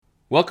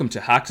Welcome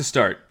to Hack to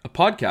Start, a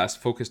podcast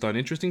focused on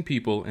interesting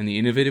people and the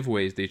innovative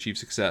ways they achieve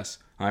success.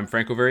 I'm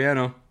Franco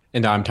Veriano.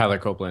 And I'm Tyler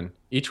Copeland.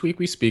 Each week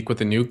we speak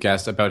with a new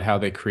guest about how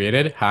they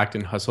created, hacked,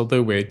 and hustled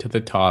their way to the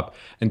top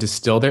and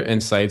distill their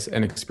insights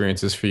and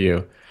experiences for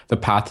you. The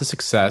path to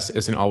success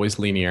isn't always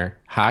linear.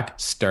 Hack,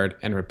 start,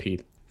 and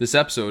repeat. This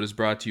episode is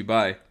brought to you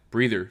by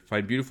Breather.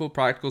 Find beautiful,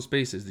 practical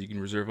spaces that you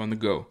can reserve on the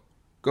go.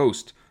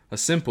 Ghost, a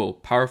simple,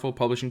 powerful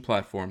publishing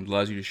platform that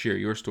allows you to share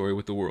your story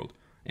with the world.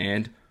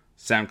 And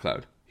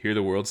SoundCloud. Hear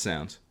the world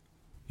sounds.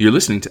 You're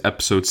listening to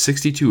episode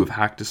 62 of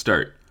Hack to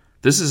Start.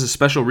 This is a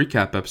special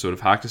recap episode of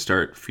Hack to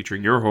Start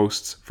featuring your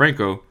hosts,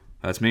 Franco,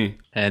 that's me,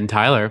 and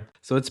Tyler.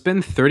 So it's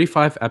been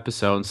 35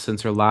 episodes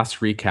since our last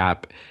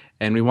recap,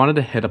 and we wanted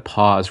to hit a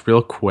pause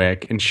real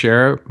quick and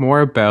share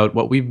more about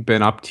what we've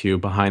been up to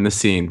behind the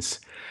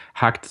scenes.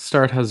 Hack to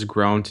Start has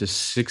grown to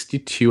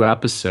 62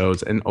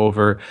 episodes and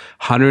over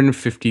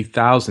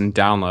 150,000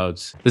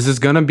 downloads. This is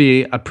going to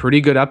be a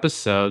pretty good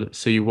episode,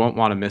 so you won't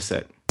want to miss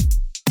it.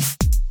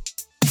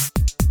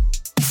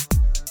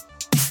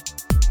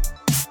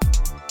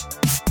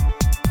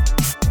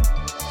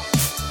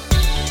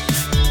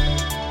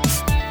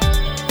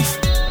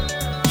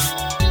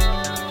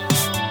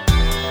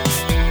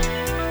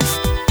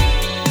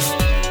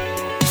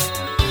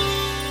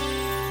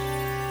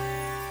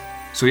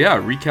 So yeah,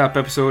 recap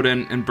episode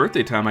and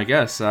birthday time, I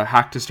guess.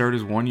 Hack to Start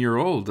is 1 year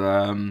old.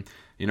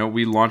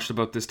 We launched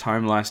about this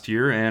time last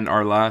year, and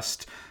our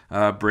last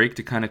break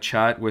to kind of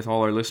chat with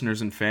all our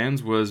listeners and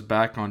fans was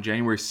back on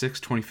January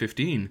 6,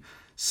 2015.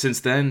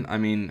 Since then,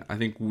 I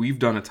think we've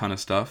done a ton of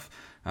stuff.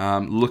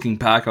 Looking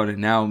back on it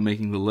now,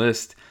 making the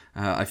list,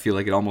 I feel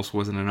like it almost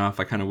wasn't enough.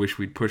 I kind of wish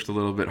we'd pushed a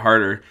little bit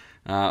harder.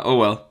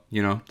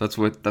 That's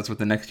what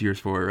the next year's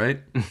for, right?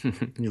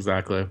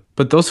 Exactly.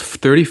 But those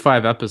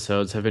 35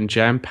 episodes have been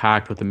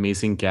jam-packed with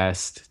amazing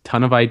guests,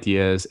 ton of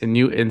ideas and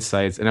new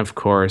insights, and of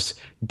course,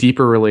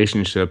 deeper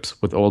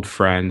relationships with old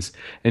friends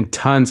and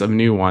tons of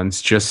new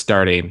ones just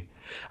starting.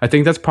 I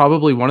think that's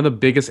probably one of the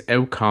biggest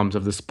outcomes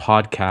of this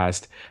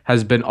podcast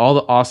has been all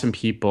the awesome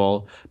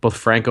people both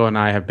Franco and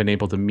I have been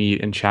able to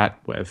meet and chat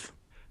with.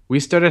 We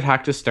started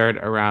Hack to Start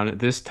around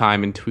this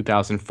time in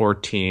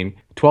 2014.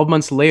 12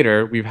 months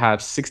later, we've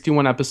had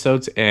 61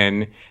 episodes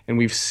in, and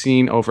we've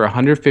seen over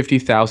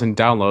 150,000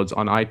 downloads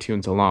on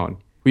iTunes alone.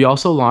 We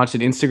also launched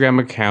an Instagram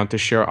account to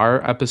share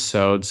our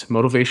episodes,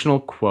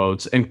 motivational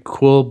quotes, and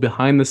cool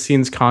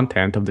behind-the-scenes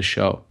content of the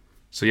show.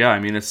 So yeah,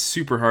 it's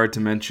super hard to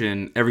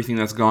mention everything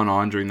that's gone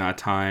on during that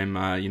time.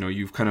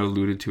 You've kind of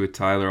alluded to it,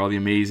 Tyler, all the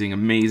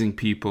amazing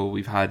people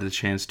we've had the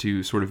chance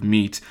to sort of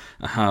meet.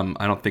 I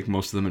don't think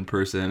most of them in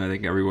person. I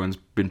think everyone's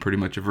been pretty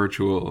much a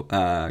virtual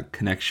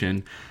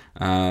connection.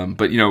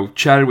 But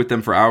chatted with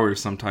them for hours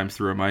sometimes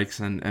through our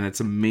mics, and it's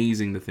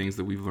amazing the things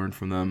that we've learned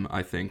from them,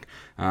 I think.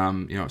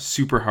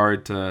 Super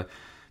hard to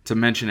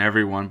mention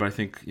everyone, but I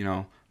think,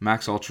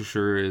 Max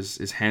Altucher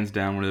is hands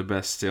down one of the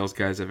best sales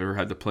guys I've ever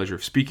had the pleasure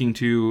of speaking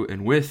to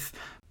and with.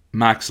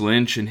 Max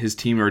Lynch and his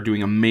team are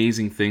doing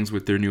amazing things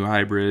with their new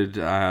hybrid,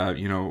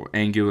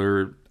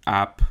 Angular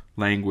app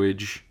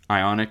language,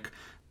 Ionic.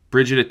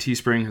 Bridget at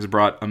Teespring has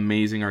brought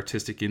amazing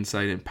artistic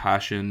insight and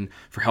passion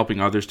for helping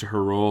others to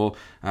her role.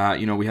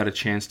 We had a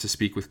chance to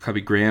speak with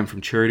Cubby Graham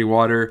from Charity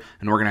Water,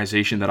 an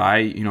organization that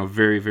I,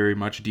 very, very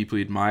much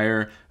deeply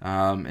admire.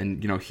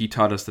 He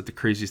taught us that the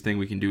craziest thing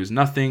we can do is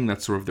nothing.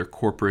 That's sort of their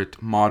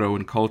corporate motto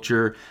and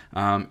culture,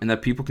 and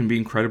that people can be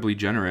incredibly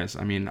generous.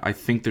 I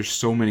think there's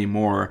so many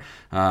more.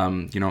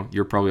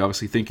 You're probably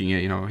obviously thinking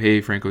it, hey,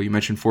 Franco, you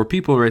mentioned 4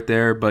 people right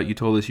there, but you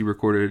told us you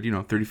recorded,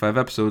 35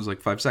 episodes like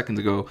 5 seconds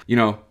ago.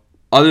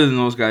 Other than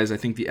those guys, I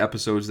think the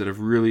episodes that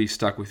have really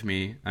stuck with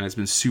me, and it's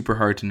been super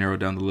hard to narrow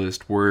down the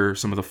list, were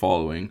some of the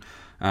following.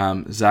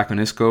 Zach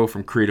Onisco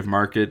from Creative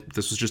Market.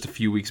 This was just a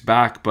few weeks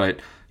back, but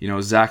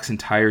Zach's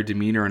entire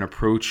demeanor and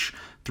approach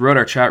throughout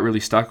our chat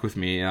really stuck with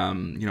me.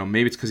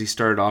 Maybe it's because he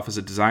started off as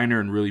a designer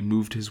and really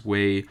moved his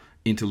way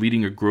into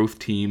leading a growth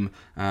team,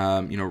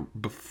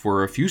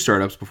 for a few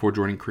startups before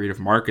joining Creative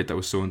Market. That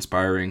was so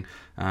inspiring.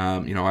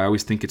 I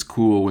always think it's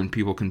cool when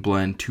people can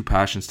blend 2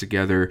 passions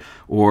together,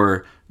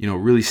 or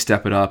really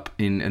step it up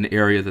in an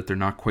area that they're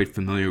not quite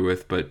familiar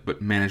with,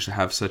 but manage to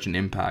have such an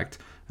impact.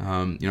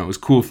 It was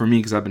cool for me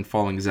because I've been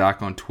following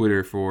Zach on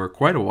Twitter for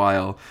quite a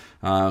while,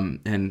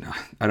 and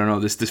I don't know,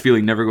 this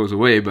feeling never goes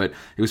away, but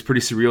it was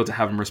pretty surreal to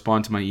have him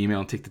respond to my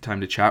email and take the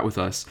time to chat with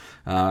us.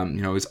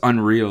 It was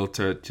unreal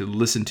to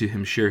listen to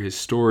him share his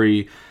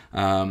story,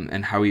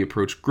 and how he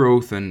approached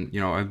growth, and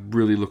I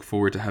really look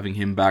forward to having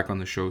him back on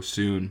the show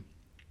soon.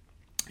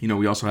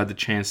 We also had the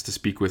chance to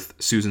speak with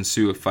Susan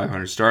Sue of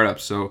 500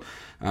 Startups. So,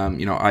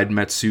 I'd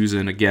met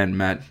Susan,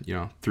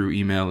 through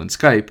email and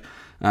Skype.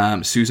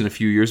 Susan, a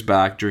few years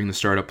back during the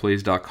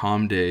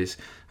startupplays.com days,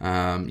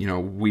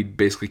 we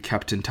basically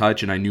kept in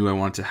touch, and I knew I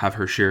wanted to have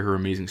her share her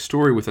amazing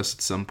story with us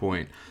at some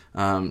point.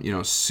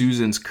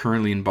 Susan's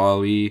currently in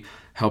Bali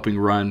helping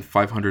run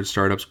 500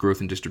 Startups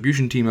growth and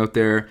distribution team out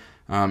there.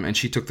 And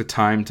she took the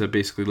time to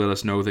basically let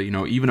us know that,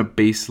 even a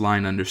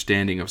baseline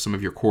understanding of some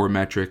of your core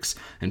metrics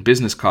and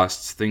business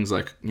costs, things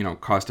like,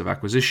 cost of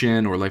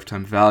acquisition or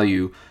lifetime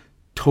value,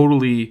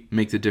 totally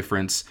make the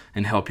difference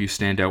and help you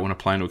stand out when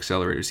applying to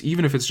accelerators,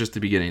 even if it's just the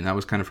beginning. That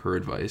was kind of her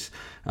advice.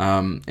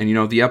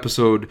 The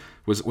episode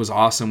was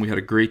awesome. We had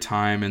a great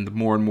time. And the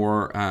more and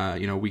more,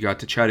 we got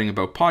to chatting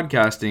about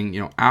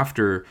podcasting,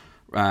 after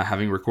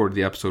having recorded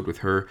the episode with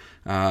her,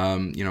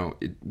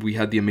 we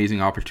had the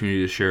amazing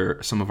opportunity to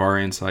share some of our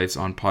insights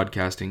on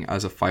podcasting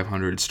as a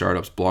 500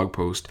 Startups blog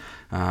post,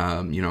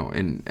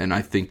 and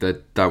I think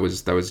that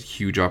was a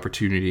huge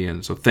opportunity.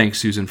 And so thanks,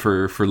 Susan,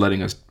 for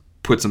letting us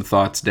put some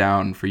thoughts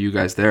down for you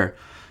guys there.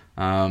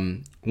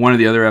 One of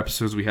the other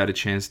episodes we had a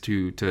chance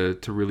to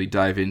really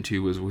dive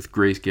into was with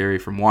Grace Gary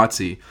from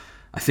Watsi.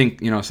 I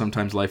think,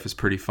 sometimes life is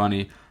pretty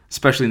funny,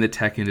 especially in the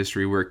tech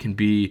industry where it can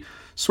be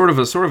sort of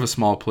a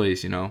small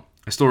place,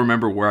 I still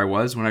remember where I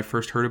was when I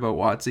first heard about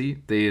Watsi.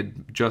 They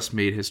had just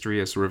made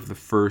history as sort of the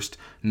first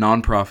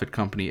nonprofit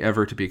company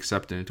ever to be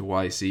accepted into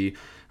YC.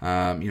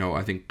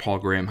 I think Paul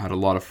Graham had a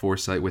lot of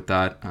foresight with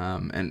that.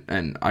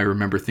 And I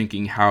remember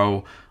thinking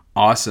how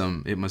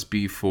awesome it must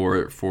be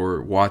for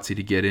Watsi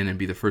to get in and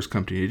be the first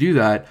company to do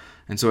that.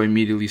 And so I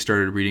immediately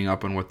started reading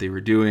up on what they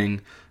were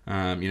doing,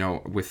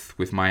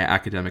 with my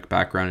academic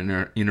background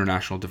in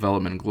international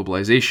development and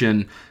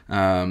globalization.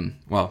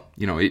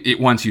 It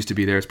once used to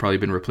be there. It's probably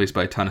been replaced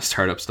by a ton of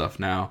startup stuff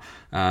now.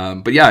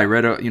 But yeah, I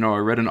read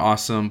an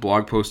awesome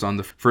blog post on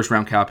the First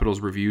Round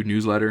Capital's Review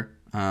newsletter.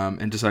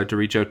 And decided to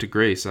reach out to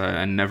Grace.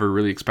 I never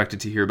really expected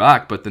to hear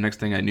back, but the next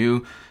thing I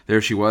knew,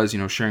 there she was,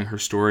 sharing her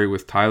story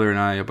with Tyler and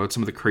I about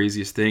some of the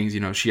craziest things,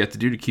 she had to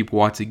do to keep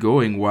Watsi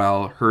going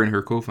while her and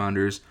her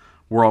co-founders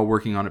were all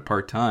working on it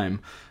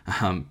part-time.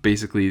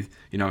 Basically,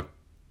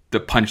 the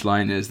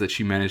punchline is that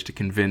she managed to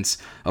convince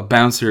a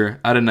bouncer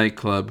at a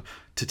nightclub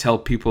to tell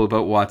people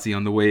about Watsi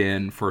on the way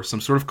in for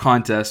some sort of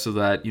contest so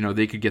that,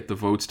 they could get the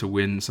votes to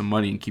win some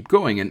money and keep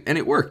going. And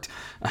it worked.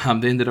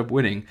 They ended up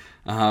winning.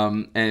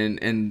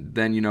 And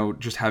then,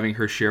 just having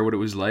her share what it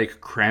was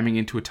like cramming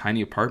into a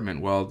tiny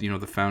apartment while,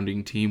 the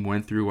founding team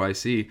went through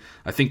YC.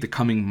 I think the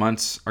coming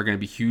months are going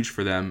to be huge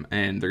for them,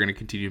 and they're going to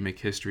continue to make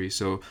history.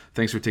 So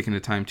thanks for taking the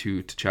time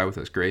to chat with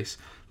us, Grace.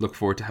 Look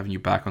forward to having you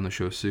back on the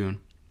show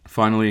soon.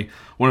 Finally,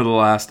 one of the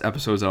last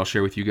episodes that I'll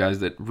share with you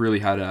guys that really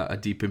had a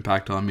deep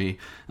impact on me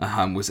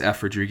was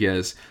F.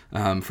 Rodriguez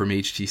from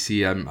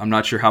HTC. I'm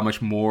not sure how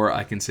much more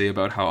I can say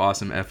about how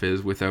awesome F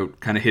is without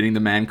kind of hitting the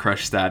man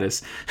crush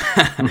status.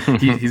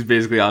 He's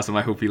basically awesome.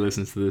 I hope he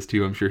listens to this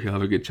too. I'm sure he'll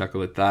have a good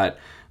chuckle at that.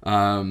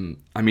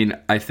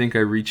 I think I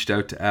reached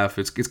out to F.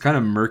 It's kind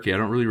of murky. I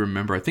don't really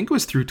remember. I think it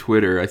was through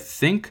Twitter. I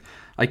think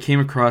I came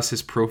across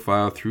his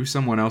profile through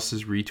someone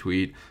else's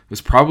retweet. It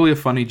was probably a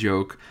funny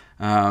joke.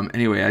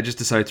 Anyway, I just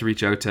decided to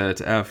reach out to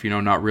F,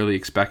 not really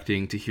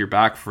expecting to hear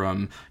back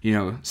from,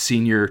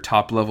 senior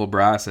top level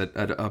brass at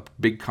a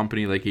big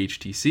company like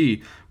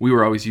HTC. We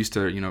were always used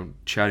to,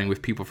 chatting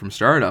with people from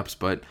startups,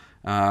 but,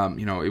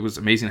 it was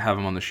amazing to have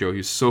him on the show. He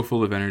was so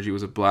full of energy. It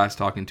was a blast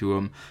talking to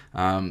him.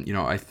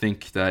 I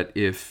think that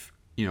if,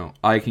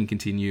 I can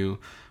continue,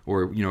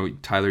 or,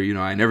 Tyler,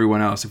 and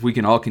everyone else, if we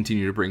can all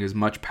continue to bring as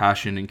much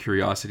passion and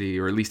curiosity,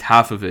 or at least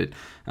half of it,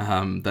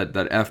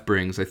 that F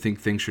brings, I think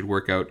things should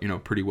work out,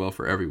 pretty well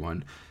for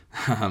everyone.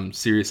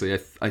 Seriously,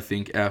 I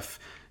think F,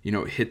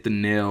 hit the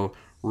nail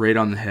right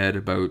on the head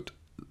about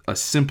a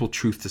simple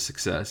truth to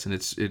success. And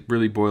it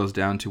really boils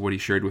down to what he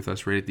shared with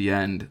us right at the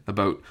end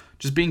about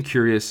just being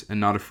curious and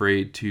not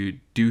afraid to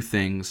do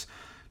things,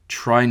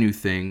 try new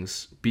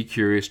things, be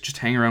curious, just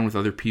hang around with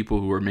other people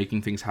who are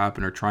making things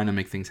happen or trying to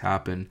make things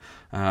happen.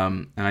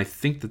 And I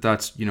think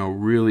that's,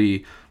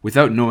 really,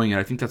 without knowing it,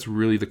 I think that's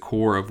really the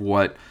core of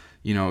what,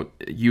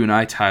 you and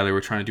I, Tyler,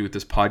 were trying to do with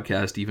this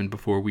podcast even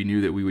before we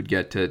knew that we would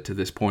get to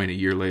this point a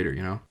year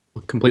later,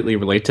 Completely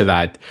relate to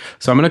that.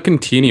 So I'm going to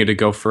continue to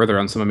go further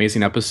on some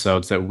amazing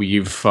episodes that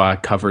we've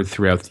covered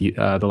throughout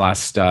the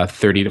last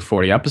 30 to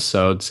 40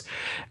 episodes.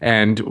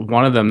 And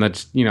one of them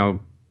that's,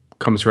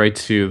 comes right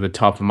to the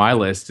top of my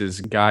list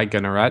is Guy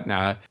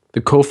Gunaratna,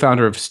 the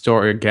co-founder of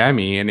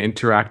Storygami, an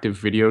interactive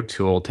video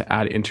tool to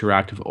add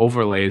interactive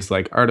overlays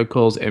like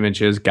articles,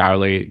 images,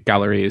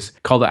 galleries,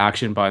 call to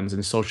action buttons,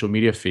 and social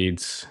media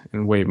feeds,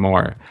 and way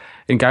more.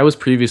 And Guy was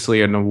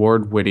previously an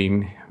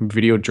award-winning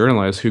video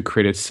journalist who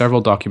created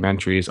several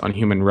documentaries on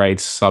human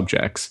rights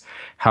subjects.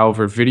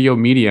 However, video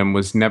medium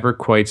was never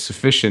quite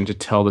sufficient to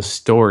tell the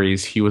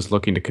stories he was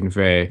looking to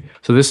convey.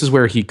 So this is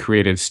where he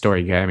created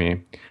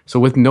Storygami. So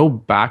with no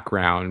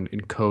background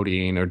in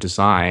coding or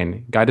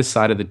design, Guy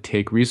decided to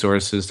take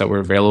resources that were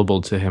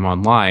available to him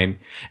online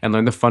and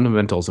learn the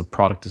fundamentals of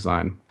product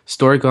design.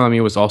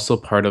 Storygami was also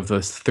part of the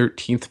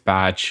 13th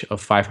batch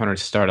of 500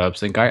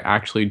 startups, and Guy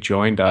actually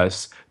joined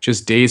us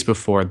just days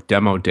before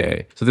demo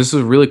day. So this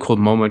was a really cool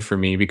moment for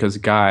me because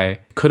Guy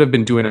could have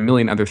been doing a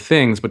million other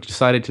things, but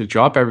decided to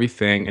drop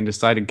everything and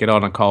decided to get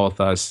on a call with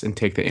us and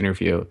take the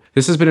interview.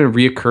 This has been a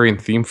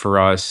reoccurring theme for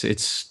us.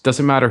 It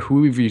doesn't matter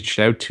who we've reached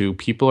out to,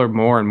 people are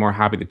more and more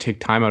happy to take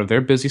time out of their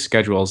busy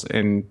schedules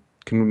and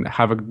can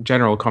have a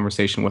general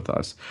conversation with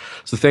us.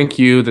 So thank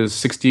you, the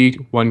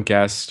 61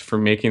 guests, for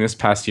making this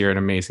past year an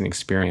amazing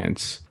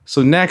experience.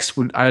 So next,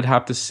 what I'd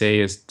have to say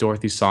is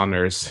Dorothy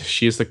Saunders.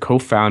 She is the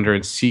co-founder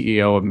and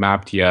CEO of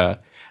Maptia,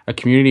 a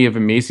community of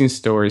amazing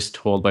stories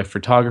told by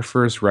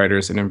photographers,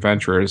 writers, and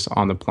adventurers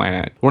on the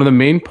planet. One of the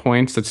main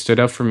points that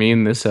stood out for me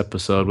in this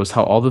episode was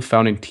how all the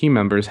founding team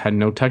members had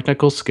no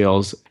technical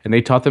skills and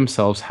they taught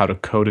themselves how to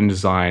code and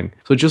design.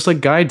 So just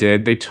like Guy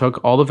did, they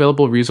took all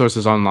available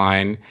resources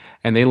online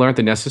and they learned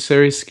the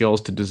necessary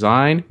skills to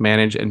design,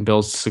 manage, and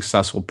build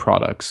successful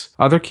products.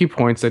 Other key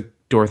points that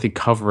Dorothy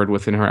covered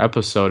within her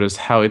episode is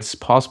how it's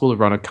possible to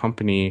run a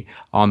company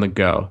on the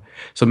go.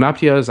 So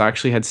Maptia has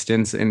actually had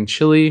stints in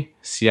Chile,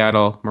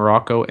 Seattle,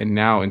 Morocco, and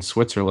now in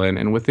Switzerland.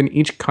 And within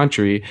each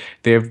country,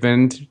 they have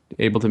been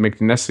able to make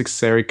the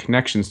necessary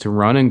connections to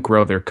run and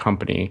grow their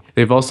company.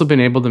 They've also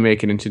been able to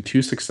make it into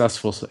 2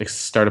 successful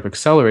startup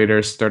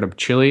accelerators, Startup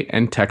Chile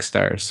and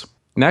Techstars.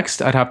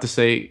 Next, I'd have to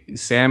say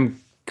Sam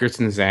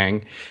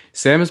Gertzenzang.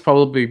 Sam is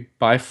probably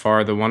by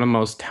far one of the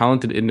most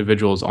talented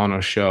individuals on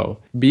our show.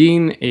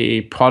 Being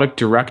a product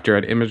director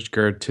at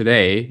ImageGuard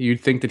today,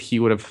 you'd think that he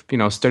would have,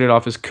 started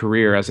off his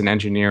career as an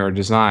engineer or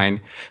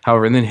design.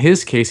 However, in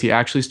his case, he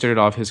actually started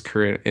off his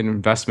career in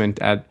investment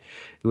at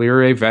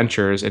Leray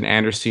Ventures and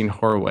Andreessen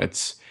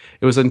Horowitz.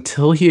 It was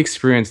until he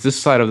experienced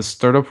this side of the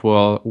startup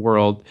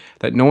world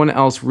that no one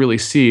else really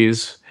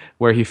sees,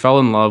 where he fell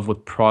in love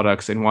with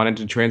products and wanted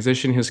to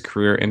transition his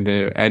career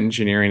into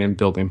engineering and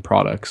building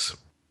products.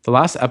 The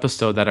last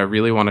episode that I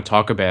really want to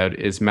talk about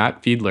is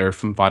Matt Fiedler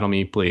from Vinyl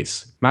Me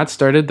Please. Matt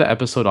started the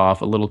episode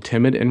off a little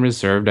timid and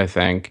reserved, I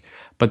think,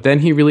 but then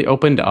he really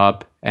opened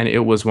up and it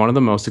was one of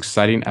the most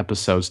exciting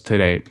episodes to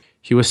date.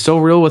 He was so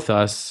real with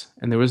us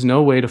and there was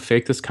no way to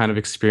fake this kind of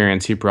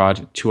experience he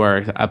brought to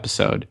our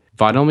episode.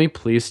 Vinyl Me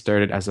Please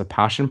started as a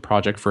passion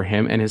project for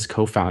him and his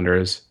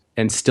co-founders,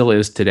 and still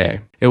is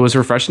today. It was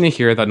refreshing to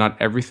hear that not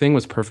everything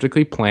was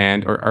perfectly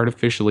planned or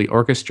artificially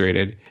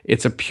orchestrated.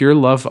 It's a pure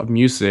love of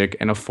music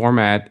and a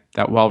format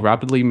that, while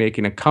rapidly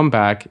making a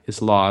comeback, is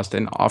lost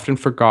and often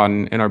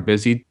forgotten in our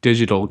busy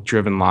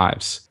digital-driven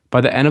lives.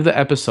 By the end of the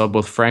episode,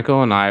 both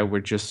Franco and I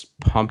were just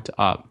pumped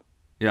up.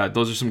 Yeah,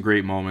 those are some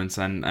great moments,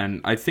 and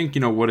I think,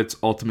 what it's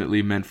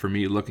ultimately meant for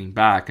me looking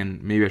back,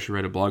 and maybe I should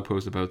write a blog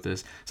post about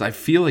this, is I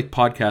feel like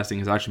podcasting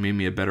has actually made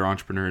me a better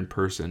entrepreneur in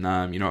person.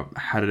 I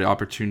had the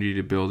opportunity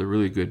to build a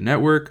really good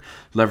network,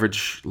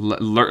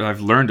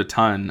 I've learned a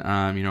ton,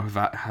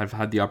 have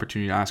had the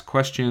opportunity to ask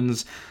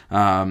questions,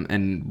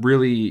 and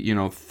really,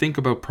 think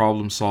about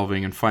problem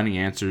solving and finding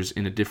answers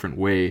in a different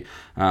way.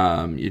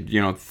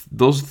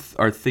 Those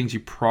are things you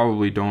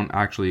probably don't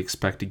actually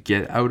expect to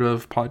get out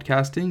of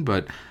podcasting,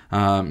 but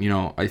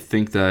I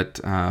think that,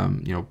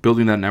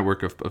 building that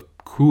network of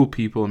cool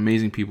people,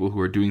 amazing people who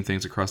are doing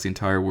things across the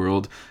entire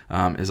world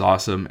is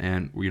awesome.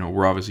 And,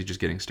 we're obviously just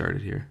getting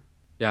started here.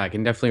 Yeah, I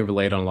can definitely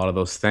relate on a lot of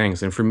those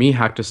things. And for me,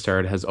 Hack to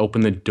Start has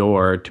opened the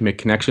door to make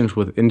connections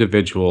with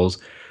individuals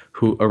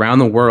who around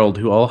the world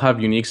who all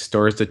have unique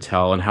stories to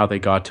tell and how they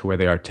got to where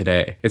they are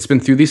today. It's been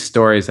through these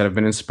stories that I've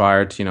been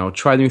inspired to,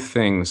 try new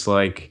things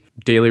like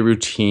daily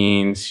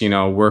routines,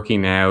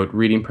 working out,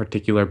 reading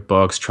particular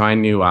books,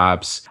 trying new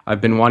apps.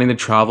 I've been wanting to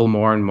travel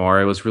more and more.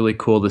 It was really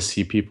cool to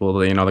see people,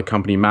 the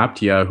company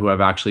Maptia, who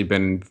have actually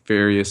been in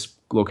various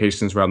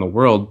locations around the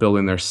world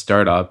building their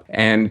startup.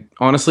 And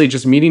honestly,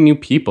 just meeting new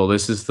people.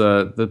 This is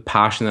the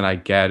passion that I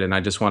get. And I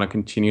just want to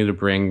continue to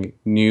bring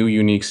new,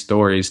 unique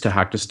stories to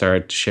Hack to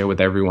Start to share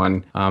with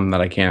everyone that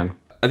I can.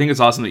 I think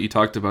it's awesome that you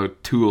talked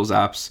about tools,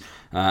 apps,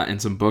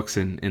 and some books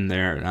in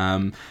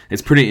there.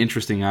 It's pretty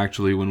interesting,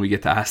 actually, when we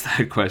get to ask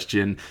that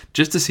question,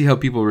 just to see how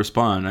people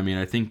respond. I mean,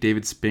 I think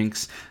David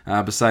Spinks,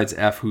 besides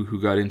F, who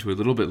got into it a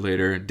little bit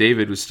later,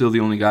 David was still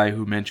the only guy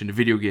who mentioned a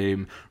video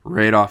game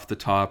right off the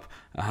top,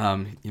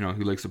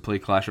 who likes to play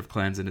Clash of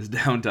Clans in his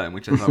downtime,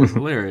 which I thought was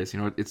hilarious.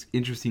 It's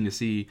interesting to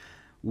see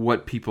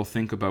what people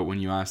think about when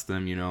you ask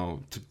them,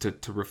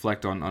 to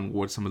reflect on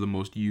what some of the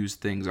most used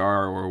things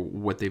are or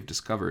what they've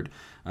discovered.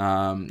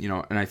 And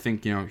I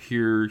think,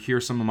 here are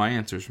some of my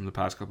answers from the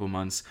past couple of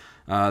months.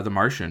 The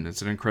Martian,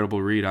 it's an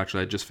incredible read.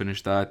 Actually, I just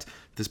finished that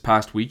this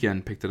past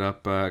weekend, picked it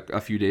up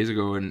a few days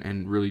ago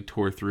and really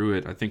tore through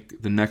it. I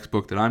think the next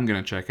book that I'm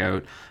going to check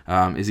out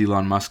is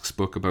Elon Musk's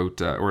book about,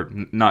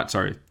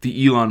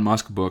 the Elon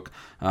Musk book,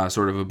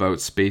 sort of about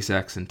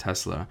SpaceX and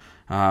Tesla.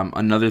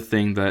 Another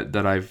thing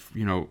that I've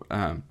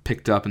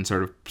picked up and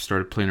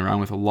started playing around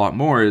with a lot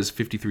more is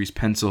 53's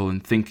Pencil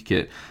and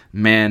ThinkKit.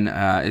 Man,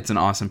 it's an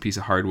awesome piece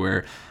of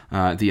hardware.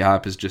 The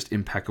app is just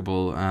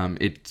impeccable.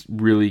 It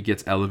really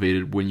gets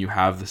elevated when you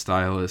have the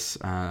stylus,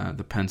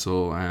 the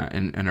pencil,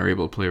 and are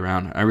able to play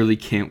around. I really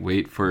can't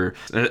wait for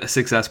a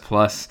 6S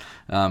Plus.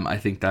 I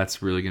think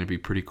that's really going to be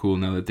pretty cool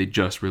now that they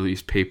just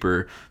released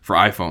paper for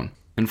iPhone.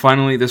 And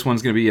finally, this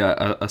one's going to be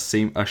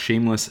a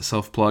shameless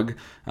self-plug.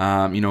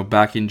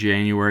 Back in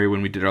January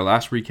when we did our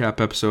last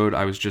recap episode,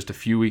 I was just a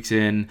few weeks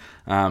in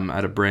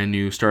at a brand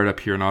new startup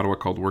here in Ottawa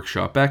called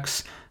Workshop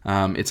X.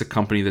 It's a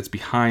company that's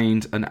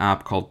behind an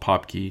app called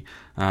Popkey.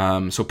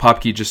 So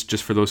Popkey,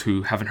 just for those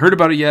who haven't heard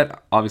about it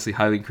yet, obviously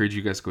highly encourage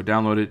you guys to go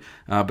download it.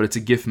 But it's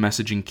a GIF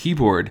messaging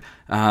keyboard.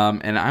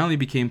 And I only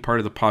became part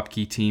of the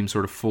Popkey team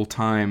sort of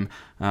full-time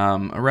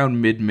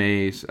around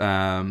mid-May.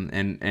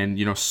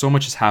 And so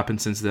much has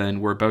happened since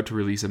then. We're about to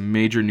release a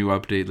major new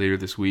update later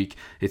this week.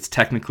 It's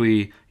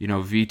technically,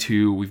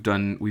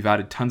 V2. We've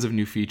added tons of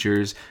new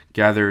features,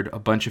 gathered a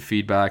bunch of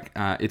feedback.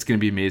 It's going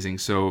to be amazing.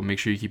 So make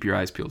sure you keep your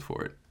eyes peeled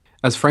for it.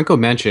 As Franco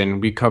mentioned,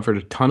 we covered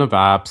a ton of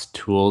apps,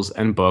 tools,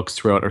 and books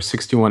throughout our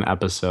 61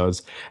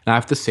 episodes. And I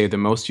have to say the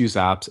most used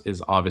apps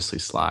is obviously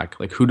Slack.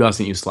 Like, who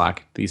doesn't use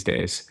Slack these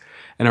days?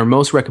 And our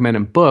most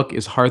recommended book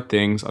is Hard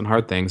Things on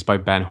Hard Things by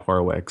Ben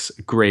Horowitz.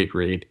 A great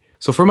read.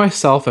 So for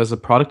myself as a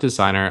product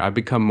designer, I've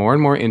become more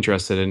and more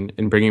interested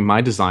in bringing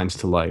my designs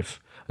to life.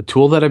 A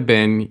tool that I've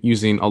been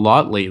using a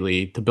lot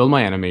lately to build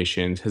my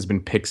animations has been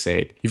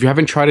Pixate. If you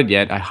haven't tried it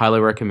yet, I highly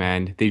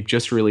recommend. They've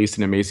just released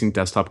an amazing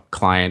desktop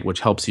client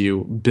which helps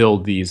you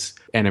build these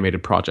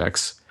animated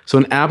projects. So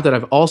an app that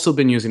I've also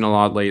been using a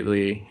lot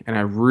lately, and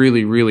I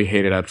really, really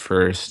hated at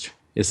first,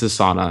 is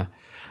Asana.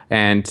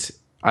 And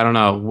I don't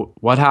know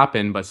what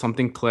happened, but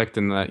something clicked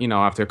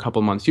after a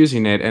couple months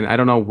using it, and I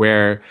don't know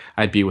where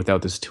I'd be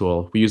without this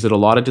tool. We use it a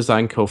lot of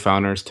design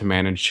co-founders to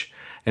manage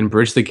and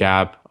bridge the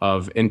gap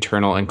of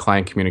internal and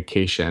client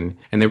communication.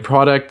 And their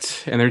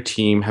product and their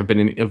team have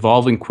been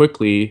evolving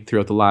quickly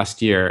throughout the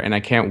last year, and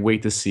I can't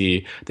wait to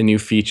see the new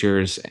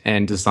features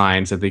and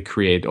designs that they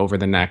create over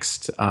the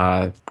next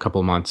couple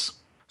of months.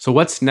 So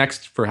what's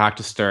next for Hack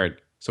to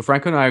Start? So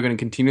Franco and I are going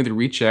to continue to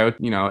reach out,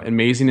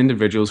 amazing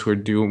individuals who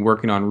are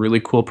working on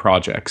really cool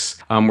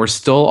projects. We're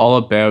still all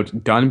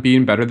about done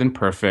being better than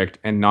perfect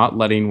and not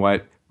letting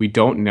what we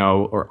don't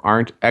know or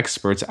aren't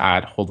experts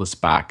at hold us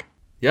back.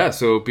 Yeah,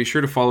 so be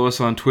sure to follow us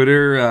on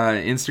Twitter,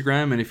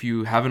 Instagram, and if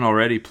you haven't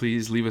already,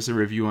 please leave us a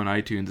review on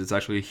iTunes. It's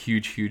actually a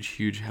huge, huge,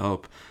 huge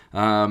help.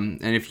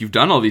 And if you've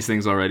done all these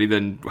things already,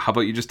 then how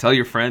about you just tell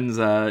your friends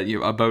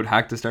about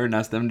Hack to Start and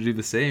ask them to do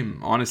the same.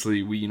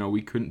 Honestly,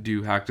 we couldn't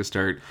do Hack to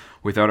Start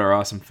without our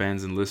awesome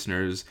fans and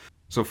listeners.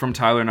 So from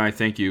Tyler and I,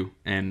 thank you,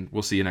 and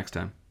we'll see you next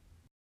time.